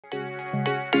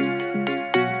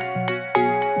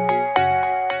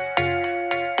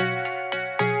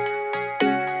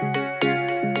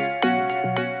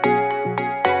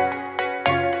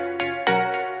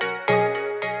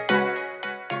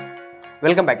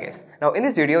Welcome back guys. Now in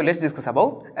this video let's discuss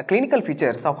about clinical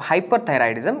features of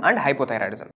hyperthyroidism and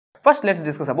hypothyroidism. First let's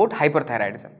discuss about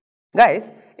hyperthyroidism.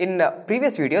 Guys, in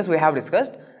previous videos we have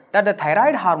discussed that the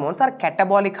thyroid hormones are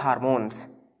catabolic hormones,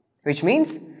 which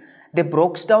means they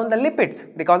breaks down the lipids,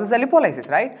 they causes the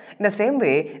lipolysis, right? In the same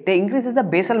way, they increases the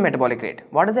basal metabolic rate.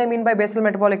 What does I mean by basal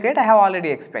metabolic rate? I have already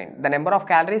explained. The number of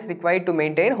calories required to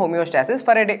maintain homeostasis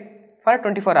for a day, for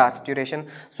 24 hours duration.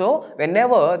 So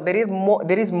whenever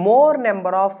there is more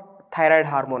number of thyroid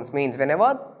hormones, means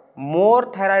whenever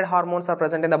more thyroid hormones are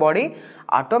present in the body,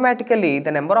 automatically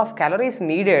the number of calories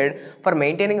needed for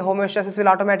maintaining homeostasis will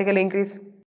automatically increase.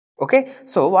 Okay,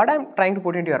 so what I am trying to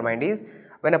put into your mind is,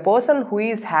 when a person who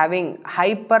is having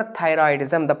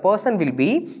hyperthyroidism, the person will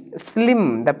be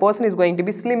slim. The person is going to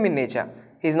be slim in nature.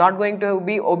 He is not going to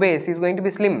be obese, he is going to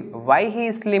be slim. Why he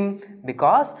is slim?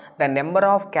 Because the number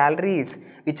of calories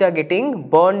which are getting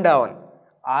burned down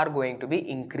are going to be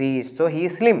increased. So he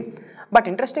is slim. But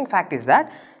interesting fact is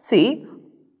that, see,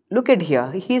 look at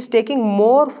here, he is taking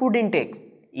more food intake.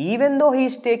 Even though he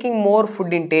is taking more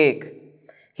food intake,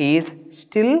 he is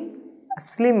still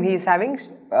slim. He is having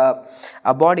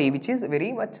a body which is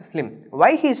very much slim.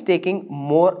 Why he is taking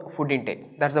more food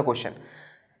intake? That's the question.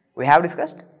 We have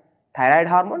discussed thyroid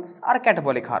hormones are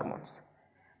catabolic hormones.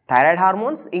 Thyroid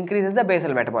hormones increases the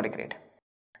basal metabolic rate.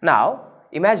 Now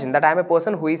imagine that I am a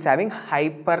person who is having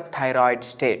hyperthyroid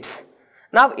states.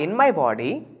 Now in my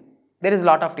body there is a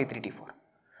lot of T3, T4.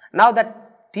 Now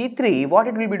that T3, what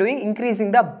it will be doing?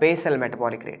 Increasing the basal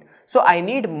metabolic rate. So I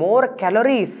need more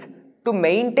calories to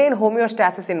maintain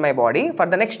homeostasis in my body for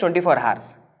the next 24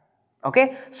 hours.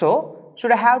 Okay, so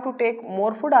should I have to take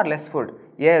more food or less food?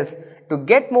 Yes, to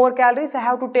get more calories I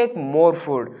have to take more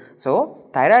food. So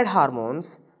thyroid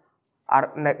hormones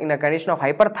are in a condition of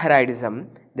hyperthyroidism,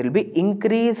 there will be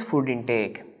increased food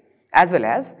intake, as well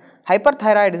as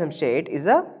hyperthyroidism state is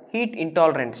a heat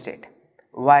intolerant state.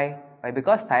 Why? Why?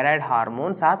 Because thyroid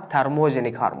hormones are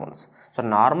thermogenic hormones. So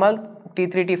normal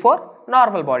T3, T4,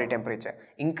 normal body temperature.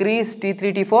 Increase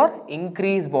T3, T4,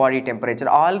 increase body temperature.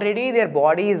 Already their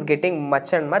body is getting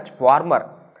much and much warmer.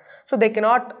 So they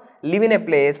cannot live in a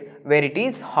place where it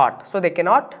is hot. So they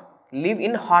cannot live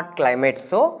in hot climates.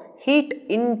 So heat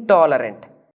intolerant.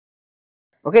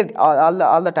 Okay,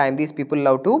 all the time these people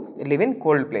love to live in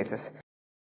cold places.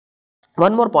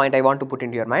 One more point I want to put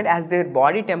into your mind, as their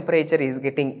body temperature is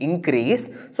getting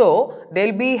increased, so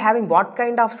they will be having what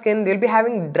kind of skin? They will be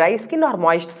having dry skin or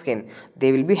moist skin?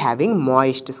 They will be having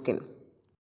moist skin.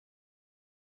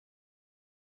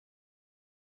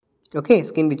 Okay,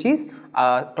 skin which is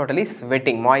totally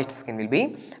sweating, moist skin will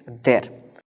be there.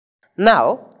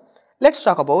 Now let's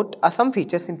talk about some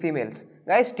features in females.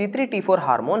 Guys, T3, T4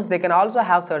 hormones, they can also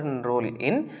have certain role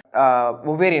in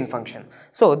ovarian function.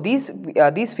 So these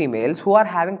females who are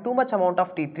having too much amount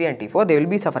of T3 and T4, they will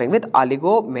be suffering with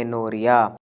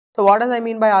oligomenorrhea. So what does I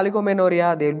mean by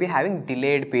oligomenorrhea? They will be having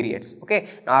delayed periods. Okay,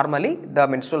 normally the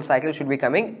menstrual cycle should be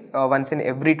coming once in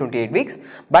every 28 weeks,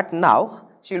 but now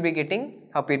she will be getting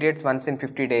her periods once in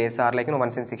 50 days or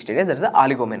once in 60 days. That is the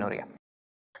oligomenorrhea.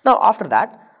 Now after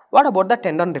that, what about the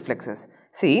tendon reflexes?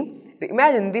 See,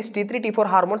 imagine these T3, T4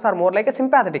 hormones are more like a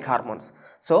sympathetic hormones.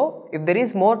 So if there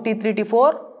is more T3,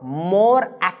 T4,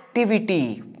 more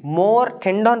activity, more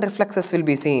tendon reflexes will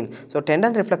be seen. So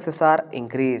tendon reflexes are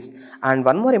increased. And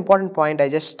one more important point I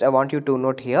just want you to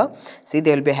note here. See,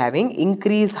 they will be having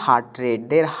increased heart rate.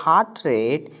 Their heart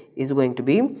rate is going to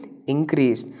be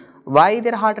increased. Why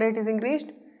their heart rate is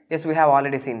increased? Yes, we have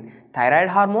already seen. Thyroid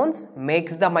hormones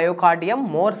makes the myocardium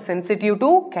more sensitive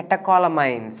to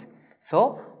catecholamines.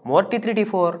 So more T3,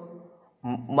 T4,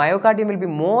 myocardium will be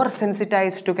more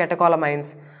sensitized to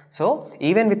catecholamines. So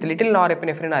even with little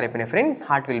norepinephrine or epinephrine,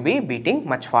 heart will be beating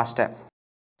much faster.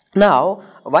 Now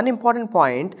one important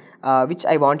point which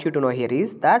I want you to know here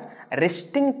is that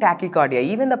resting tachycardia,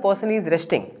 even the person is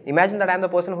resting. Imagine that I am the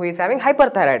person who is having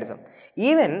hyperthyroidism.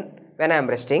 Even when I am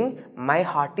resting, my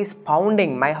heart is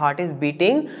pounding, my heart is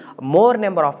beating more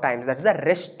number of times. That is a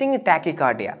resting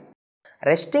tachycardia.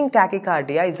 Resting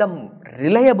tachycardia is a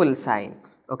reliable sign.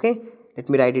 Okay, let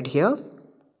me write it here.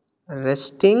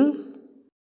 Resting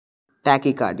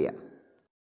tachycardia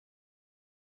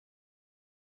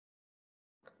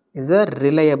is a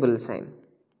reliable sign.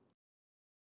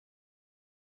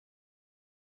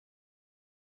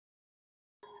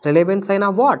 Reliable sign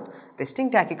of what? Resting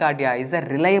tachycardia is a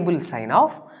reliable sign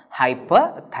of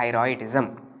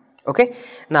hyperthyroidism. Okay.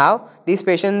 Now these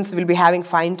patients will be having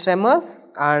fine tremors,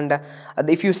 and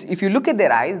if you look at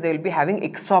their eyes, they will be having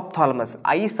exophthalmos.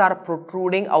 Eyes are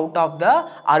protruding out of the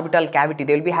orbital cavity.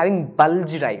 They will be having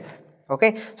bulged eyes.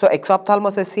 Okay, so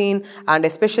exophthalmos is seen, and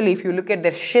especially if you look at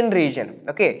their shin region,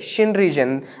 okay, shin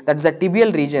region, that's the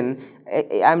tibial region.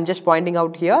 I'm just pointing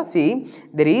out here, see,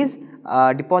 there is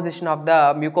deposition of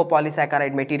the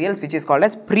mucopolysaccharide materials which is called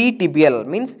as pre-tibial,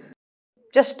 means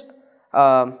just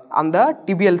on the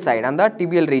tibial side, on the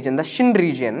tibial region, the shin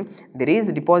region, there is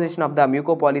deposition of the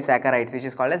mucopolysaccharides which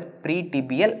is called as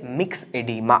pre-tibial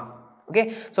myxedema.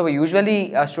 Okay, so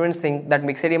usually students think that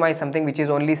myxedema is something which is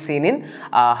only seen in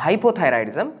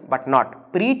hypothyroidism, but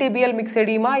not. Pre-tibial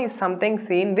myxedema is something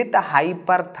seen with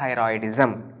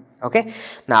hyperthyroidism. Okay,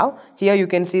 now here you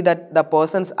can see that the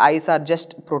person's eyes are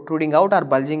just protruding out or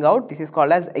bulging out. This is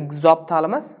called as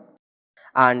exophthalmos,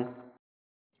 and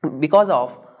because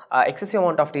of excessive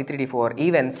amount of T3, T4,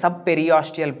 even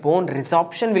subperiosteal bone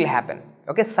resorption will happen.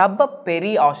 Okay,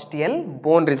 subperiosteal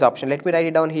bone resorption. Let me write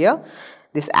it down here.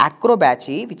 This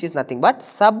acrobatchy, which is nothing but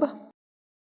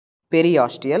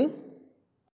subperiosteal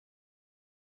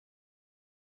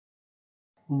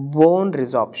bone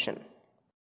resorption.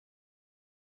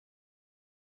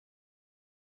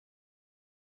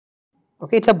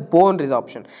 Okay, it's a bone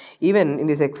resorption. Even in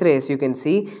this X-rays, you can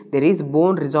see there is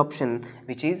bone resorption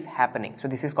which is happening. So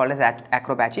this is called as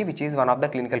acrobatchy, which is one of the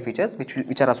clinical features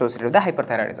which are associated with the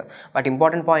hyperthyroidism. But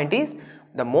important point is,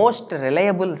 the most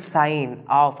reliable sign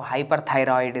of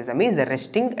hyperthyroidism is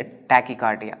resting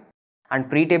tachycardia, and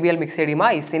pre-tibial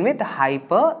myxedema is seen with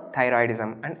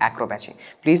hyperthyroidism and acrobatchy.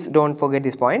 Please don't forget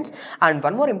these points. And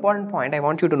one more important point I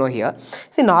want you to know here.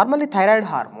 See, normally thyroid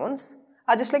hormones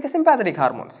are just like a sympathetic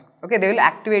hormones. Okay, they will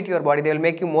activate your body, they will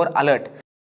make you more alert.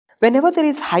 Whenever there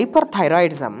is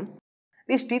hyperthyroidism,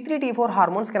 these T3, T4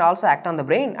 hormones can also act on the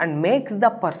brain and makes the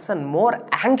person more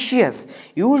anxious.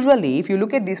 Usually, if you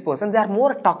look at these persons, they are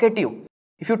more talkative.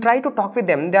 If you try to talk with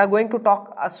them, they are going to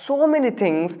talk so many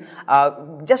things.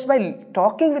 Just by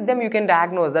talking with them, you can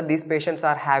diagnose that these patients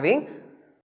are having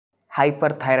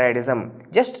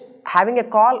hyperthyroidism. Just having a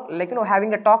call,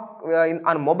 having a talk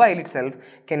on mobile itself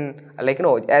can,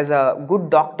 as a good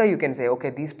doctor, you can say,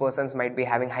 okay, these persons might be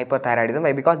having hyperthyroidism.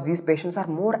 Why? Because these patients are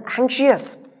more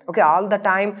anxious. Okay, all the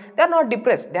time they are not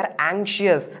depressed, they are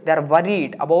anxious, they are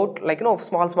worried about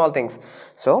small things.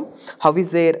 So how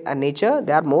is their nature?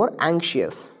 They are more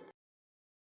anxious,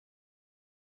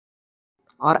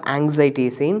 or anxiety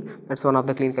is seen. That's one of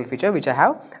the clinical feature which I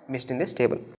have missed in this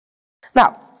table.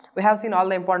 Now we have seen all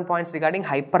the important points regarding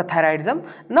hyperthyroidism.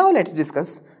 Now let's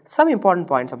discuss some important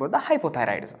points about the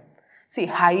hypothyroidism. See,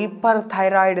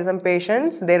 hyperthyroidism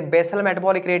patients, their basal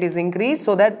metabolic rate is increased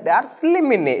so that they are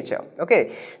slim in nature.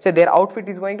 Okay, so their outfit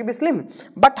is going to be slim.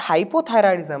 But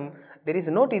hypothyroidism, there is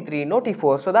no T3, no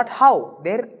T4, so that how?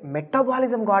 Their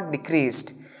metabolism got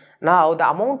decreased. Now the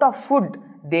amount of food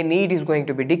they need is going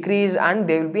to be decreased, and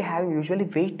they will be having usually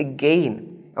weight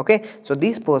gain. Okay, so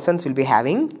these persons will be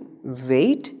having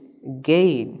weight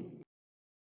gain.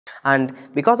 And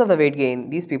because of the weight gain,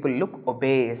 these people look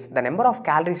obese. The number of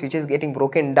calories which is getting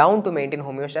broken down to maintain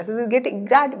homeostasis is getting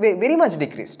very much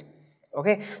decreased.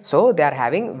 Okay, so they are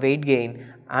having weight gain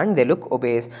and they look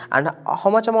obese. And how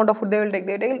much amount of food they will take?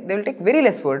 They will take very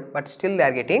less food, but still they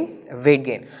are getting weight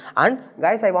gain. And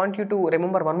guys, I want you to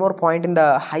remember one more point in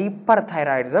the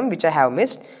hyperthyroidism which I have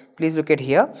missed. Please look at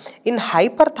here. In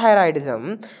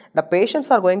hyperthyroidism, the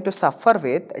patients are going to suffer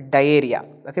with diarrhea.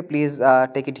 Okay, please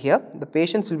take it here. The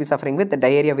patients will be suffering with the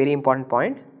diarrhea, very important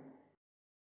point.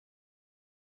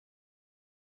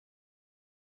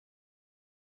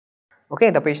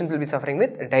 Okay, the patient will be suffering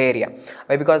with diarrhea.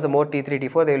 Why? Because the more T3,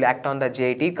 T4, they will act on the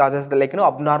GIT, causes the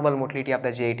abnormal motility of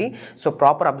the GIT. So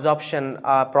proper absorption,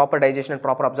 proper digestion and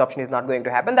proper absorption is not going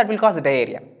to happen. That will cause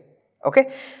diarrhea.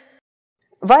 Okay.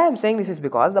 Why I am saying this is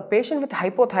because the patient with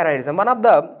hypothyroidism, one of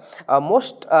the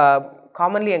most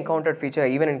commonly encountered feature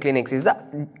even in clinics is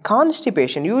the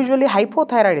constipation. Usually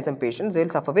hypothyroidism patients, they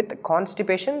will suffer with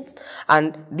constipation,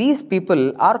 and these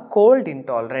people are cold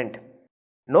intolerant.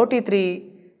 No T3,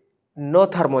 no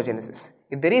thermogenesis.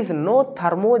 If there is no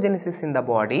thermogenesis in the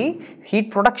body, heat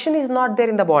production is not there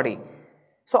in the body.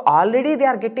 So already they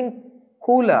are getting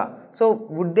cooler. So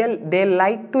would they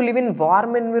like to live in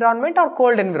warm environment or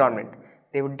cold environment?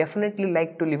 They would definitely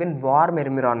like to live in warm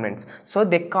environments. So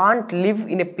they can't live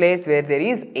in a place where there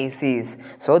is ACs.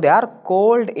 So they are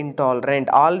cold intolerant.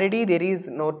 Already there is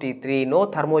no T3, no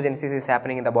thermogenesis is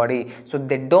happening in the body. So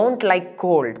they don't like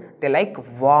cold, they like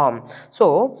warm.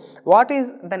 So what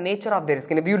is the nature of their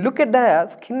skin? If you look at the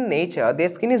skin nature, their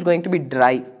skin is going to be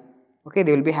dry. Okay,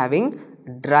 they will be having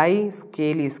dry,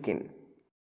 scaly skin.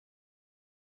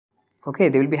 Okay,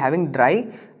 they will be having dry,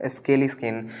 scaly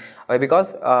skin.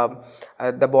 Because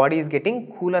the body is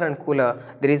getting cooler and cooler,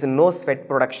 there is no sweat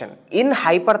production. In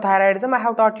hyperthyroidism, I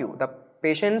have taught you, the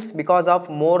patients, because of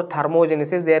more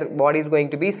thermogenesis, their body is going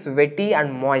to be sweaty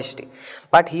and moist.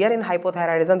 But here in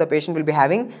hypothyroidism, the patient will be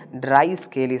having dry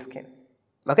scaly skin.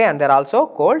 Okay, and they are also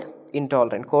cold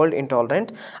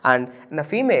intolerant. And in a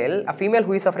female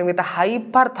who is suffering with a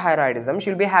hyperthyroidism, she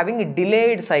will be having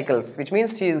delayed cycles, which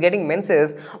means she is getting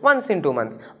menses once in 2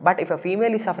 months. But if a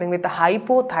female is suffering with a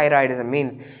hypothyroidism,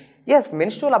 means yes,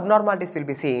 menstrual abnormalities will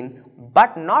be seen,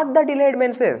 but not the delayed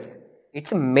menses.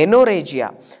 It's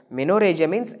menorrhagia. Menorrhagia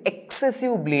means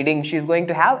excessive bleeding. She is going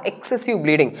to have excessive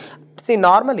bleeding. See,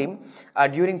 normally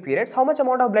during periods, how much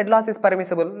amount of blood loss is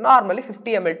permissible? Normally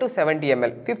 50 ml to 70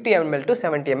 ml. 50 ml to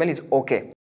 70 ml is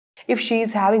okay. If she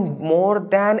is having more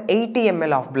than 80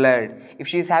 ml of blood, if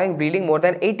she is having bleeding more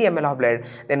than 80 ml of blood,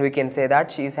 then we can say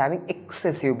that she is having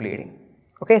excessive bleeding.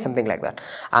 Okay, something like that.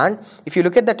 And if you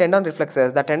look at the tendon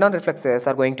reflexes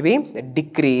are going to be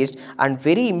decreased. And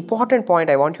very important point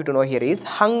I want you to know here is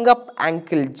hung up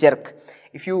ankle jerk.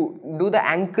 If you do the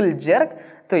ankle jerk,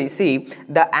 so you see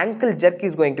the ankle jerk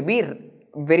is going to be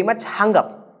very much hung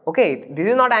up. Okay, this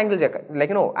is not ankle jerk.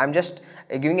 Like, I'm just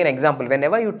giving an example.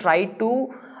 Whenever you try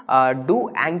to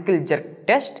do ankle jerk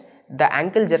test, the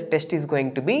ankle jerk test is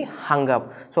going to be hung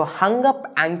up. So, hung up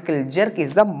ankle jerk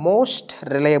is the most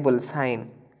reliable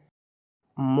sign.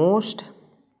 Most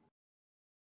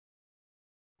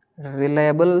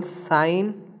reliable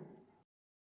sign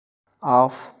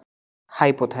of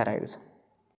hypothyroidism.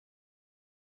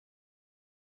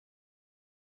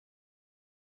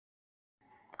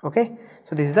 Okay,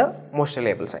 so this is the most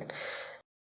reliable sign.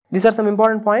 These are some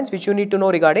important points which you need to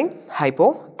know regarding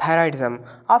hypothyroidism.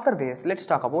 After this, let's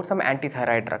talk about some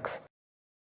anti-thyroid drugs.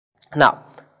 Now,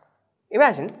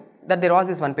 imagine that there was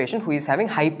this one patient who is having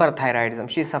hyperthyroidism.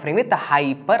 She is suffering with the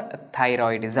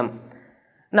hyperthyroidism.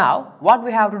 Now, what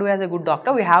we have to do as a good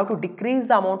doctor, we have to decrease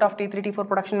the amount of T3, T4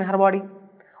 production in her body.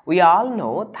 We all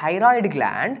know thyroid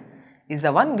gland is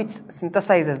the one which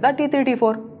synthesizes the T3,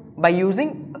 T4 by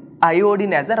using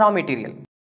iodine as a raw material.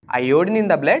 Iodine in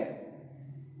the blood,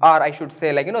 or I should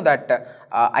say,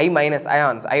 I minus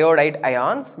ions, iodide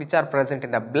ions which are present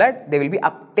in the blood, they will be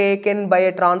uptaken by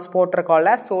a transporter called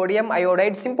as sodium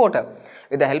iodide symporter.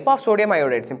 With the help of sodium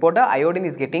iodide symporter, iodine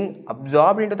is getting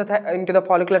absorbed into the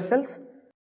follicular cells,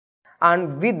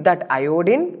 and with that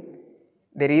iodine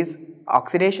there is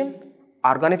oxidation,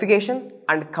 organification,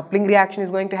 and coupling reaction is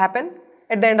going to happen.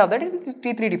 At the end of that,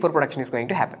 T3, T4 production is going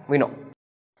to happen, we know.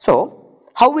 So,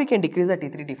 how we can decrease the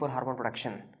T3, T4 hormone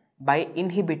production? By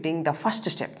inhibiting the first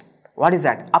step. What is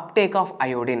that? Uptake of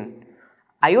iodine.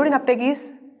 Iodine uptake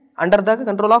is under the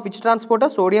control of which transporter?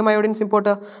 Sodium iodine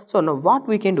symporter. So now what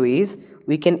we can do is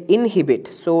we can inhibit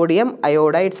sodium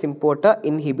iodide symporter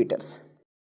inhibitors.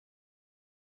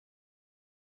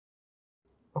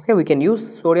 Okay, we can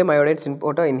use sodium iodide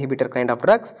symporter inhibitor kind of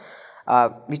drugs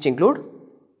which include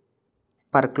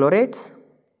perchlorates,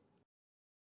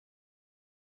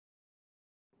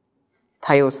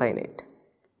 thiocyanate.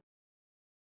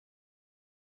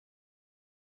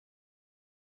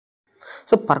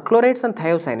 So, perchlorates and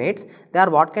thiocyanates, they are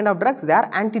what kind of drugs? They are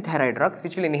anti-thyroid drugs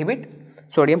which will inhibit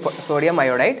sodium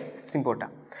iodide symporter.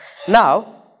 Now,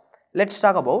 let's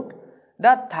talk about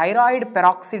the thyroid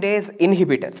peroxidase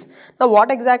inhibitors. Now, what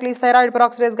exactly is thyroid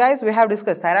peroxidase, guys? We have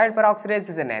discussed thyroid peroxidase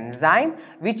is an enzyme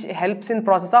which helps in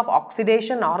process of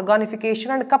oxidation,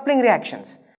 organification and coupling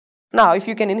reactions. Now, if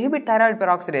you can inhibit thyroid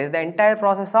peroxidase, the entire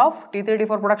process of T3,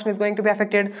 T4 production is going to be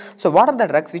affected. So, what are the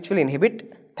drugs which will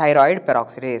inhibit thyroid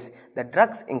peroxidase? The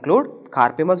drugs include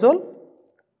carbimazole,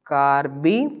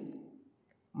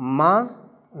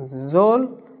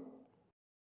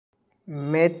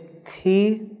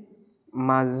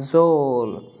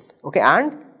 methimazole, okay,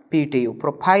 and PTU,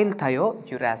 propyl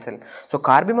thiouracil. So,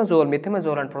 carbimazole,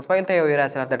 methimazole and propyl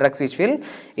thiouracil are the drugs which will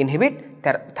inhibit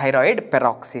thyroid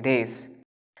peroxidase.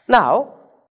 Now,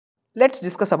 let's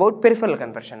discuss about peripheral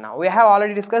conversion. Now, we have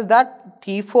already discussed that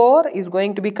T4 is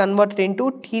going to be converted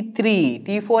into T3.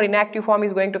 T4 inactive form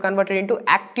is going to convert it into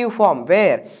active form.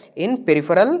 Where? In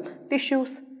peripheral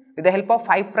tissues with the help of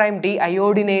 5'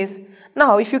 deiodinase.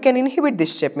 Now, if you can inhibit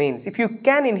this step, means if you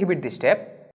can inhibit this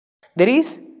step, there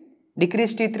is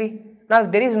decreased T3. Now,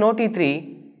 if there is no T3,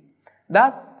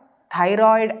 the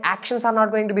thyroid actions are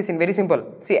not going to be seen. Very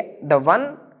simple. See, the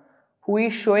one who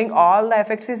is showing all the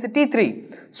effects is T3.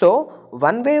 So,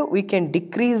 one way we can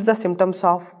decrease the symptoms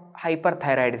of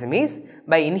hyperthyroidism is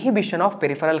by inhibition of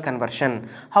peripheral conversion.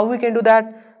 How we can do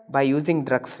that? By using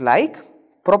drugs like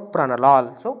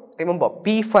propranolol. So, remember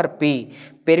P for P.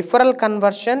 Peripheral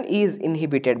conversion is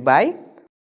inhibited by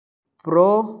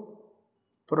propranolol.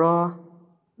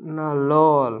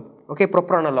 Okay,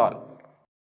 propranolol.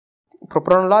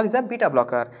 propranolol is a beta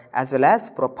blocker, as well as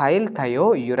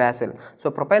propylthiouracil. So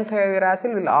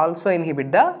propylthiouracil will also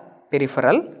inhibit the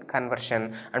peripheral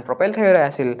conversion, and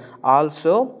propylthiouracil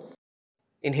also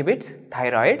inhibits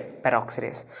thyroid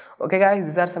peroxidase. Okay guys,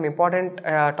 these are some important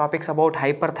topics about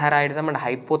hyperthyroidism and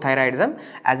hypothyroidism,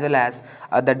 as well as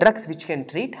the drugs which can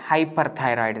treat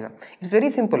hyperthyroidism. It's very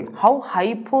simple. How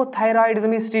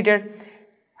hypothyroidism is treated?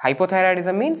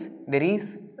 Hypothyroidism means there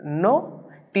is no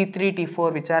T3,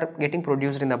 T4 which are getting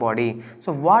produced in the body.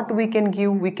 So what we can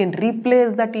give? We can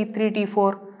replace the T3,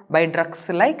 T4 by drugs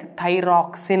like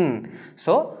thyroxine.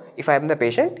 So if I am the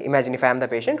patient, imagine if I am the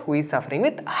patient who is suffering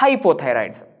with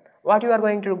hypothyroidism, what you are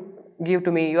going to give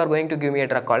to me? You are going to give me a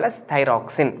drug called as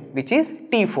thyroxine, which is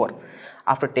T4.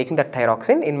 After taking that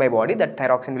thyroxine in my body, that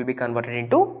thyroxine will be converted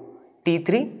into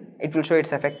T3. It will show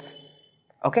its effects.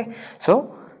 Okay,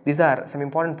 so these are some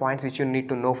important points which you need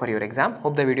to know for your exam.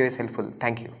 Hope the video is helpful.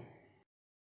 Thank you.